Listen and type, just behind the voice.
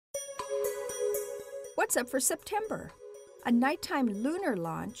What's up for September? A nighttime lunar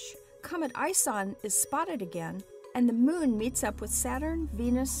launch, Comet ISON is spotted again, and the Moon meets up with Saturn,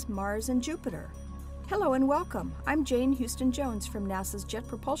 Venus, Mars, and Jupiter. Hello and welcome. I'm Jane Houston Jones from NASA's Jet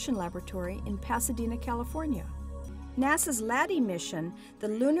Propulsion Laboratory in Pasadena, California. NASA's LADEE mission, the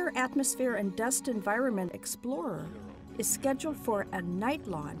Lunar Atmosphere and Dust Environment Explorer, is scheduled for a night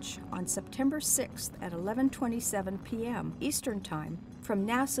launch on September 6th at 11:27 p.m. Eastern Time from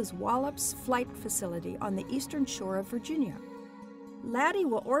NASA's Wallops Flight Facility on the eastern shore of Virginia. LADEE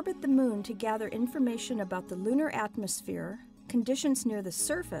will orbit the Moon to gather information about the lunar atmosphere, conditions near the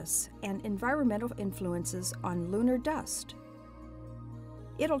surface, and environmental influences on lunar dust.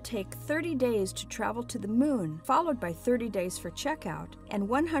 It'll take 30 days to travel to the Moon, followed by 30 days for checkout and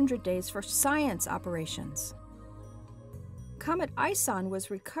 100 days for science operations. Comet ISON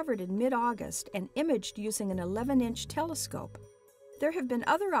was recovered in mid-August and imaged using an 11-inch telescope. There have been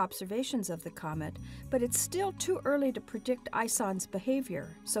other observations of the comet, but it's still too early to predict ISON's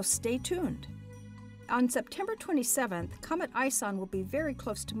behavior, so stay tuned. On September 27th, Comet ISON will be very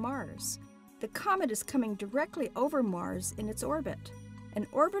close to Mars. The comet is coming directly over Mars in its orbit. An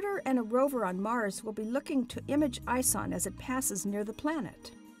orbiter and a rover on Mars will be looking to image ISON as it passes near the planet.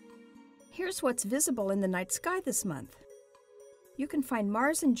 Here's what's visible in the night sky this month. You can find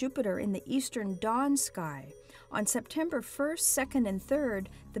Mars and Jupiter in the eastern dawn sky. On September 1st, 2nd, and 3rd,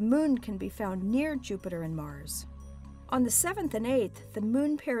 the Moon can be found near Jupiter and Mars. On the 7th and 8th, the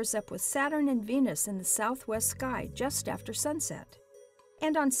Moon pairs up with Saturn and Venus in the southwest sky just after sunset.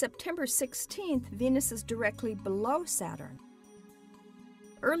 And on September 16th, Venus is directly below Saturn.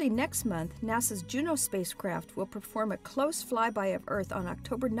 Early next month, NASA's Juno spacecraft will perform a close flyby of Earth on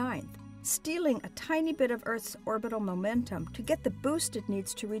October 9th, stealing a tiny bit of Earth's orbital momentum to get the boost it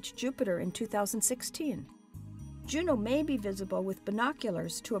needs to reach Jupiter in 2016. Juno may be visible with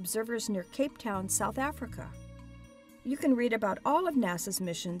binoculars to observers near Cape Town, South Africa. You can read about all of NASA's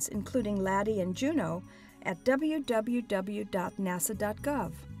missions, including LADEE and Juno, at www.nasa.gov.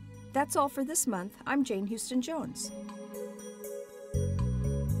 That's all for this month. I'm Jane Houston Jones.